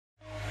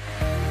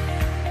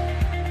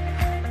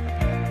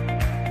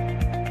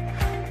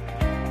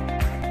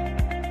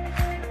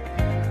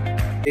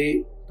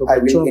today I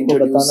will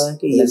introduce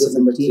lesson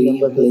number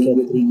 3, playing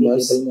with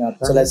numbers.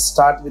 So let's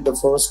start with the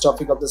first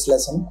topic of this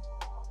lesson.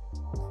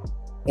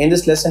 In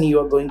this lesson, you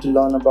are going to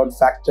learn about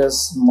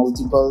factors,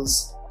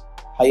 multiples,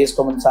 highest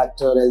common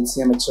factor,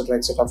 LCM, etc.,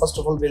 etc. First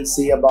of all, we'll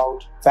see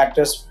about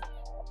factors.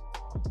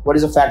 What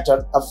is a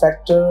factor? A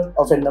factor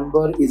of a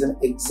number is an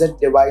exact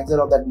divisor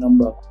of that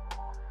number.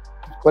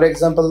 For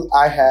example,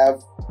 I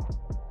have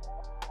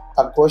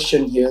a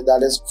question here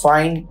that is,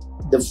 find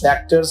the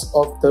factors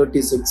of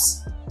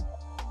 36.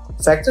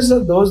 Factors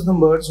are those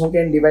numbers who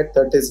can divide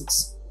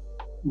 36.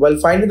 While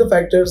finding the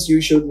factors,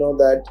 you should know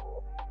that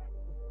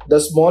the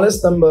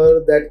smallest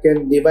number that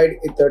can divide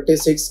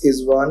 36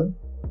 is 1,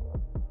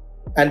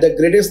 and the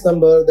greatest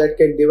number that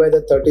can divide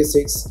the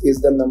 36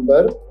 is the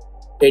number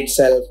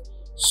itself.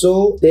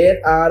 So there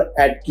are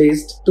at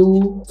least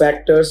 2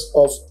 factors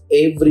of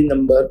every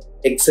number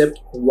except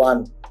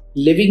 1.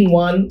 Leaving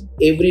 1,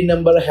 every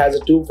number has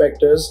 2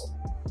 factors.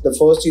 The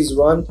first is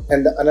 1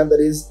 and the another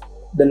is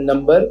the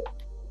number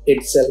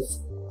itself.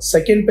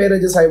 Second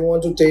paragraph I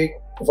want to take.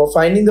 For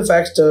finding the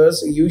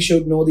factors, you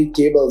should know the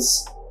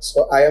tables.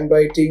 So I am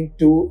writing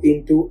 2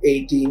 into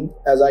 18,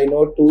 as I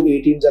know 2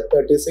 18s are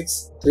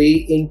 36,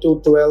 3 into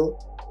 12,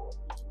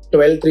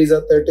 12 3s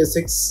are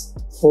 36,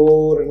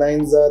 4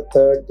 9s are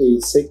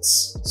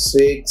 36,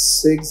 6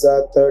 6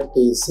 are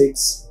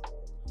 36.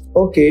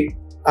 Okay,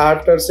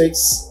 after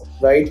 6,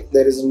 right,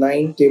 there is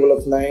 9, table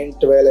of 9,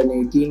 12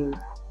 and 18,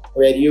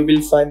 where you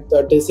will find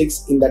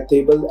 36 in that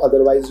table.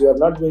 Otherwise, you are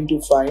not going to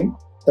find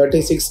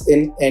 36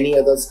 in any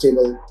other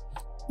table.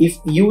 If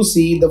you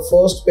see, the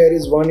first pair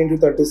is 1 into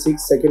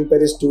 36, second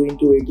pair is 2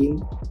 into 18,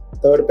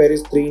 third pair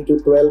is 3 into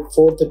 12,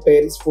 fourth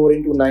pair is 4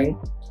 into 9,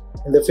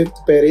 and the fifth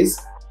pair is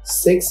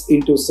 6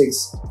 into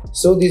 6.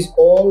 So these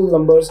all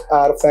numbers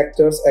are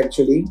factors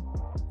actually.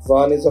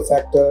 1 is a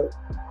factor,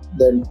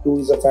 then 2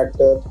 is a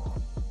factor,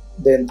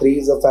 then 3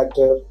 is a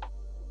factor,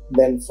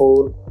 then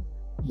 4,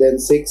 then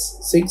 6.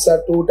 6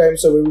 are 2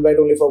 times, so we will write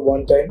only for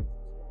 1 time,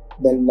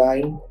 then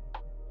 9,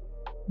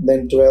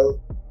 then 12,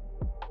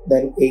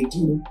 then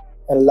 18,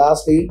 and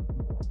lastly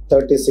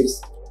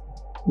 36.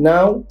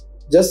 Now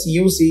just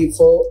you see,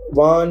 for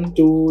 1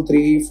 2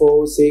 3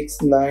 4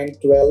 6 9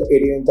 12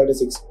 18 and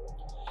 36,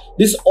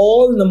 these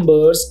all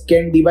numbers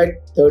can divide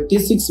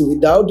 36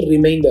 without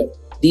remainder.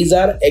 These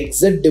are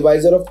exact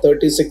divisor of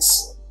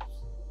 36.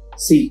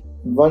 See,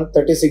 1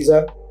 36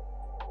 are,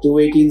 2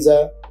 18s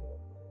are,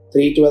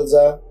 3 12s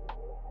are,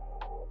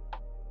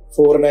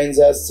 4 9s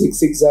are, 6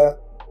 6 are,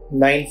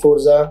 9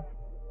 4s are,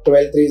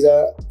 12 3s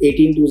are,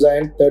 18 2s are,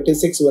 and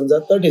 36 1s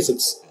are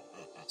 36.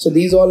 So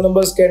these all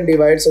numbers can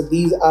divide. So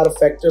these are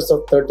factors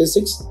of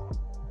 36.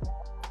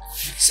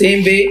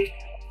 Same way,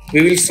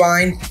 we will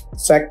find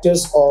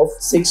factors of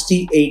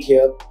 68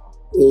 here.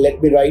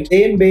 Let me write.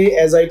 Same way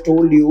as I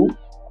told you,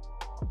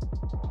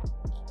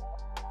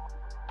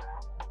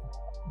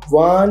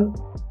 1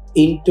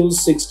 into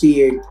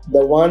 68.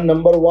 The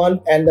number 1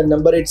 and the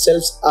number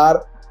itself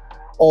are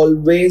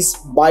always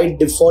by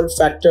default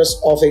factors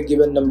of a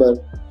given number,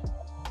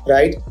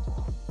 right?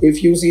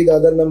 If you see the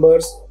other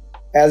numbers,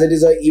 as it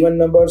is an even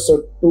number,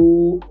 so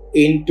 2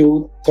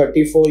 into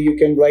 34 you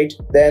can write,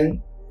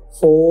 then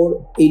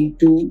 4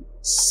 into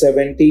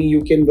 17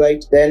 you can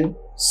write, then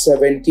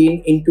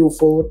 17 into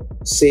 4,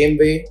 same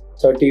way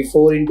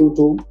 34 into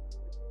 2,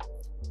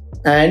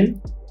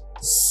 and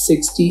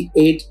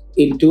 68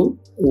 into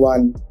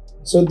 1.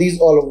 So these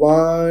all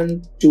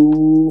 1,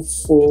 2,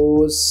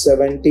 4,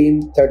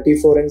 17,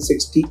 34 and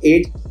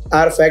 68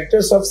 are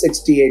factors of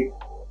 68,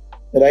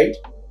 right?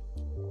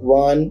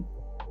 1,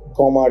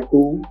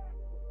 2,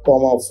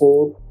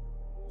 4,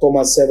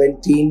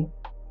 17,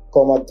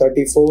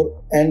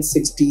 34 and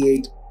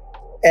 68.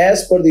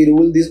 As per the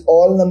rule, these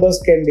all numbers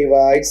can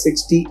divide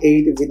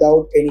 68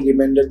 without any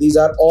remainder. These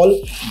are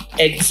all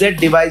exact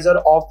divisor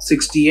of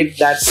 68.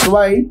 That's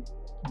why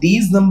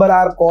these numbers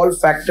are called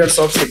factors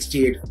of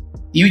 68.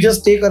 You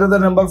just take another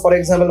number, for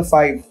example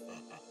 5.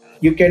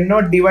 You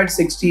cannot divide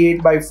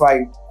 68 by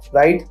 5,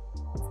 right?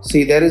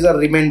 See, there is a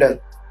remainder.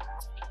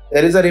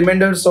 There is a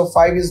remainder, so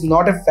 5 is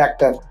not a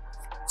factor.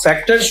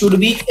 Factor should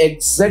be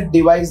exact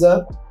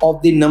divisor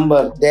of the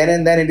number. Then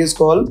and then it is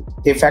called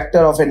a factor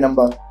of a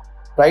number,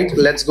 right?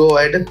 Let's go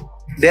ahead.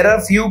 There are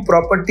few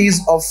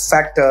properties of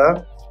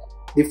factor.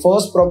 The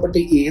first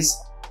property is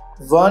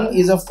 1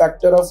 is a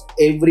factor of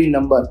every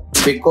number,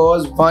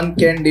 because 1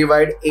 can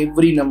divide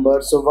every number.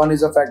 So 1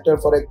 is a factor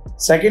for it.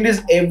 Second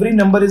is every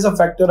number is a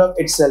factor of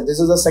itself. This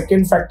is the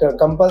second factor,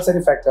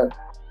 compulsory factor.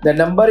 The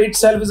number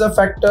itself is a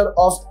factor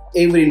of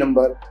every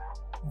number.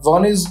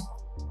 1 is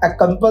a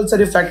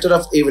compulsory factor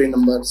of every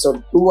number.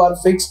 So 2 are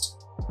fixed.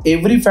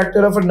 Every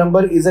factor of a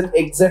number is an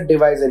exact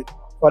divisor.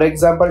 For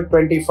example,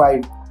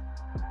 25.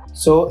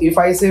 So if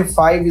I say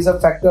 5 is a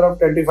factor of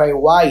 25,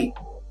 why?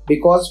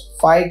 Because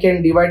 5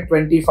 can divide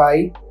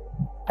 25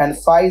 and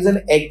 5 is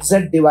an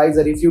exact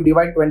divisor. If you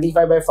divide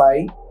 25 by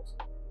 5,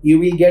 you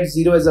will get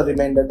 0 as a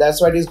remainder.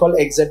 That's why it is called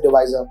exact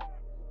divisor.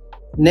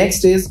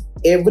 Next is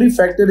every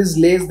factor is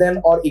less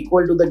than or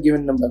equal to the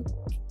given number.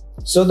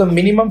 So the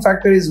minimum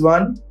factor is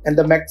 1 and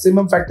the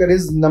maximum factor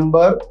is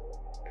number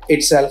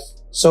itself.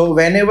 So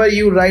whenever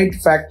you write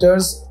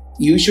factors,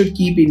 you should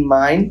keep in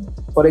mind,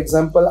 for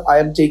example, I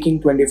am taking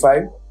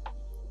 25.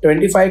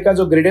 25 का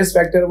जो greatest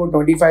factor वो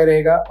 25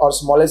 रहेगा और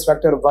smallest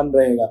factor 1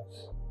 रहेगा.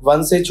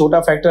 1 से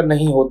छोटा factor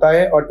नहीं होता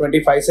है और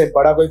 25 से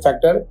बड़ा कोई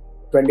factor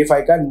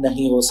 25 का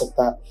नहीं हो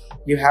सकता.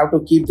 You have to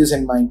keep this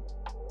in mind.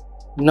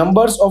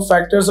 Numbers of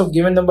factors of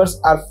given numbers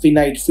are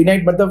finite.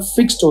 Finite मतलब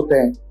fixed होते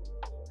हैं.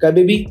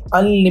 कभी भी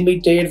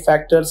unlimited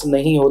factors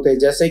नहीं होते.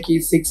 जैसे कि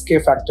 6 के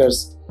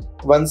factors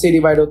 1 से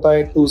डिवाइड होता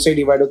है, 2 से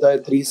डिवाइड होता है,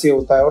 3 से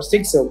होता है और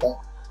 6 से होता है.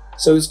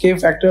 So इसके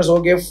factors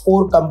हो गए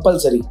 4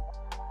 compulsory.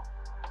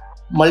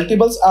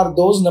 Multiples are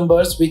those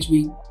numbers which we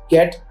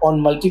get on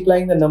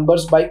multiplying the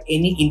numbers by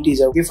any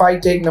integer. If I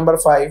take number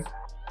 5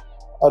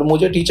 और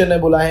मुझे टीचर ने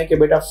बोला है कि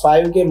बेटा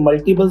 5 के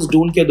मल्टीपल्स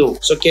ढूंढ के दो,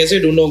 so कैसे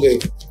ढूंढोगे?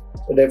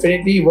 So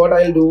definitely what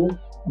I'll do,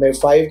 मैं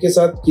 5 के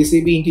साथ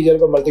किसी भी इंटीजर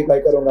को मल्टीप्लाई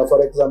करूंगा.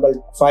 For example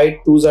 5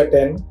 2s are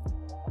 10,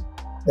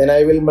 then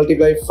I will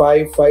multiply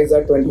 5 5s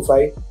are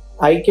 25.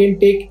 I can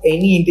take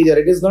any integer.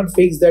 It is not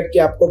fixed that कि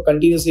आपको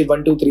continuously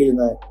 1 2 3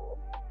 लेना है.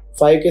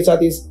 5 के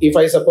साथ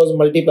if I suppose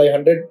multiply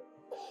 100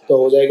 तो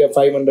हो जाएगा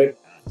 500.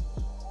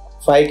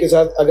 5 के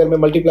साथ अगर मैं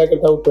मल्टीप्लाई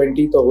करता हूँ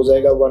 20 तो हो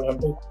जाएगा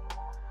 100.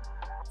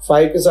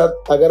 5 के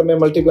साथ अगर मैं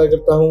मल्टीप्लाई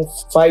करता हूँ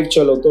 5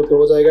 चलो तो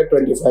हो जाएगा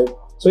 25.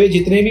 सो ये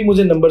जितने भी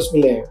मुझे नंबर्स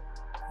मिले हैं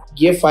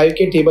ये 5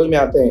 के टेबल में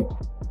आते हैं.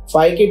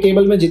 5 के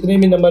टेबल में जितने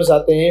भी नंबर्स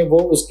आते हैं वो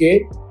उसके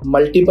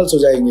मल्टीपल्स हो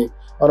जाएंगे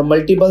और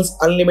मल्टीपल्स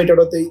अनलिमिटेड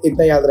होते हैं.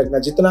 इतना याद रखना,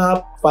 जितना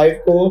आप 5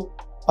 को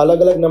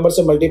अलग अलग नंबर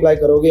से मल्टीप्लाई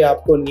करोगे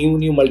आपको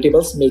न्यू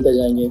मल्टीपल्स मिलते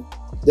जाएंगे.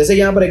 जैसे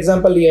यहाँ पर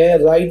एग्जांपल ये है,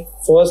 राइट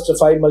फर्स्ट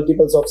 5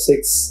 मल्टीपल्स ऑफ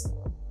 6.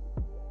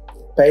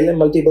 पहले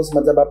मल्टीपल्स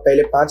मतलब आप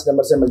पहले 5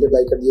 नंबर से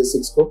मल्टीप्लाई कर दिए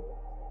 6 को.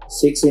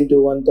 6 into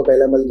 1 तो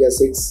पहला मिल गया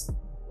 6.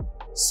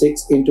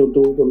 6 into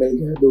 2 तो मिल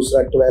गया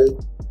दूसरा 12.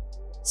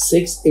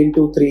 6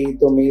 into 3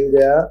 तो मिल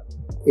गया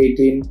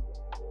 18.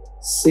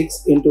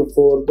 6 into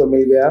 4 तो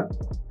मिल गया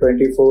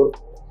 24.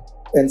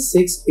 एंड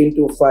 6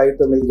 into 5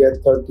 तो मिल गया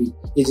 30.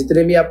 ये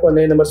जितने भी आपको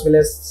नए नंबर्स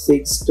मिले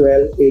 6,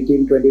 12,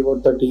 18,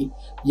 24, 30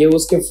 ये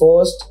उसके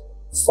फर्स्ट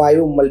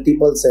 5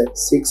 मल्टीपल्स है.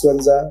 6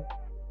 1s are,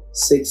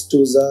 6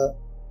 2s are,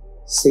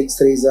 6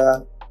 3s are,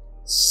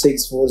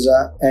 6 4s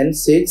are and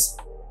 6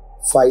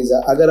 5s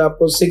are. अगर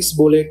आपको 6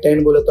 बोले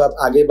 10 बोले तो आप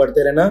आगे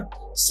बढ़ते रहना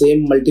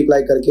सेम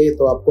मल्टीप्लाई करके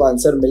तो आपको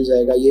आंसर मिल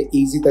जाएगा. ये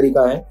इजी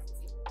तरीका है.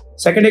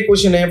 सेकंड एक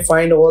क्वेश्चन है,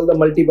 find all the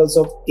multiples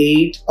of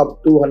 8 up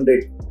to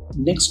 100.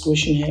 Next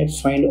question है,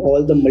 find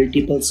all the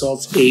multiples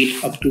of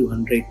 8 up to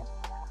 100.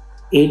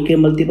 8 के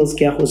मल्टीपल्स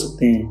क्या हो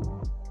सकते हैं?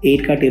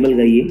 8 का टेबल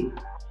गाइए.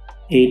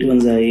 8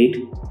 1s are 8,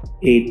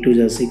 8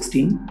 2s are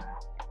 16,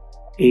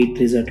 8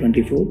 3s are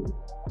 24.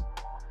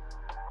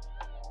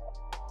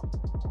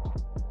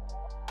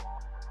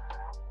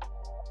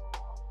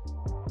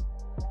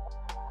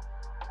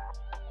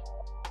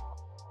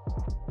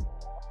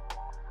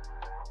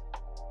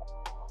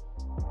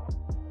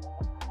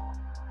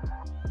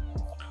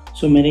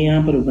 सो मैंने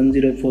यहाँ पर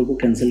 104 को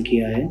कैंसिल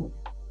किया है.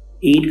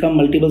 8 का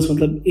मल्टीपल्स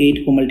मतलब 8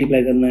 को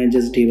मल्टीप्लाई करना है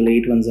जैसे table.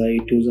 8 1s are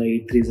 8, 2s are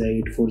 8, 3s are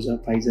 8, 4s are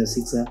 5s are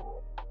 6s are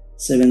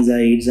 7s are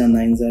 8s are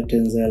 9s are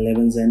 10s are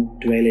 11s and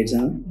 12s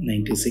are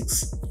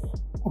 96.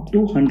 अब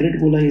to 100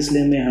 बोला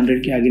इसलिए मैं 100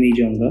 के आगे नहीं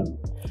जाऊँगा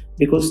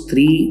बिकॉज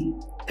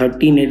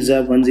 13 8s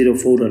are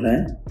 104 हो रहा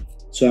है.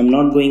 सो I am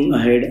not going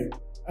ahead.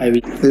 I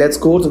will let's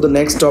go to the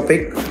next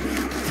topic.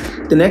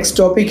 The next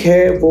topic है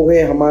वो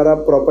है हमारा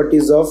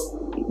प्रॉपर्टीज ऑफ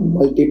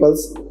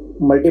मल्टीपल्स.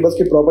 मल्टीपल्स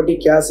की प्रॉपर्टी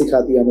क्या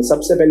सिखाती है हमें?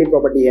 सबसे पहली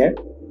प्रॉपर्टी है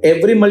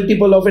every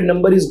multiple of A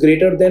number is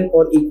greater than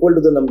और इक्वल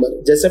टू द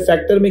नंबर. जैसे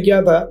फैक्टर में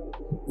क्या था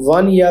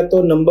 1 या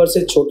तो नंबर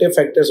से छोटे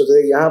फैक्टर्स होते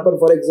थे. यहाँ पर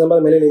फॉर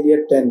एग्जांपल मैंने ले लिया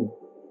 10.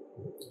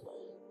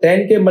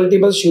 10 के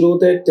मल्टीपल शुरू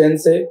होते हैं 10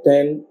 से.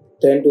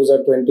 10 2s are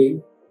 20,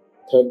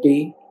 30,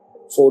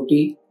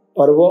 40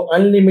 और वो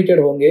अनलिमिटेड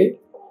होंगे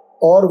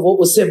और वो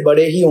उससे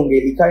बड़े ही होंगे.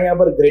 लिखा है यहाँ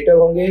पर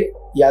ग्रेटर होंगे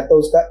या तो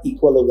उसका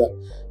इक्वल होगा.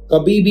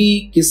 कभी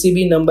भी किसी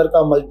भी नंबर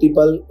का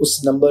मल्टीपल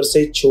उस नंबर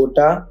से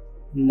छोटा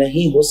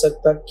नहीं हो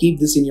सकता. Keep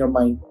this in your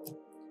mind.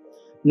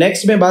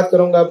 Next मैं बात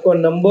करूंगा आपको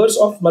numbers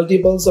of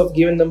multiples of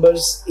given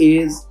numbers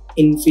is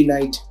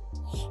infinite.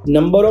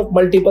 Number of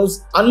multiples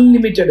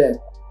unlimited है.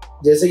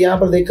 जैसे यहाँ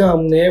पर देखा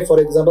हमने फॉर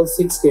एग्जांपल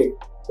 6 के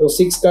तो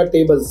 6 का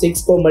टेबल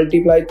 6 को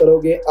मल्टीप्लाई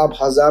करोगे आप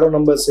हजारों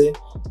नंबर से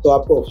तो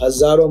आपको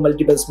हजारों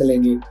मल्टीपल्स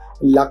मिलेंगे.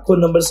 लाखों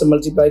नंबर से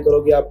मल्टीप्लाई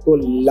करोगे आपको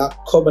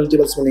लाखों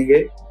मल्टीपल्स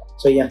मिलेंगे.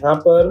 तो यहाँ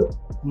पर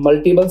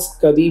मल्टीपल्स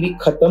कभी भी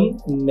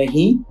खत्म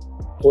नहीं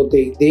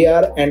होते. They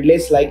are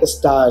endless like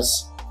stars.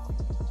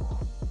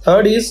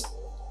 Third is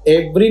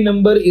every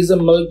number is a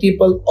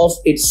multiple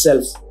of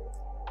itself.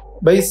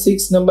 भाई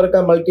 6 नंबर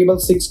का मल्टीपल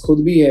 6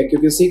 खुद भी है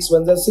क्योंकि 6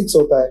 1s are 6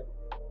 होता है.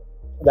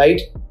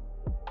 राइट.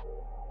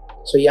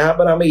 सो यहाँ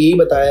पर हमें यही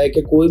बताया है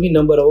कि कोई भी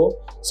नंबर हो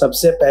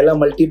सबसे पहला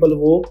मल्टीपल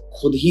वो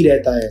खुद ही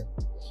रहता है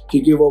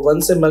क्योंकि वो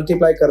 1 से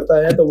मल्टीप्लाई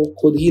करता है तो वो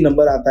खुद ही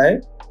नंबर आता है.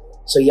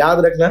 सो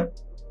याद रखना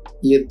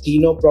ये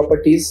तीनों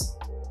प्रॉपर्टीज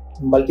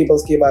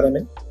मल्टीपल्स के बारे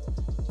में.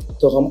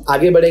 तो हम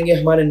आगे बढ़ेंगे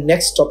हमारे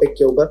नेक्स्ट टॉपिक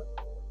के ऊपर.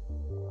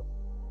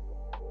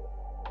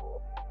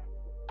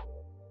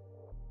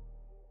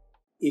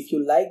 If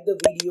you like the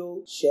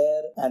video,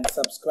 share and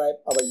subscribe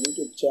our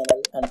YouTube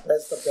channel and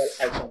press the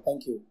bell icon.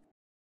 Thank you.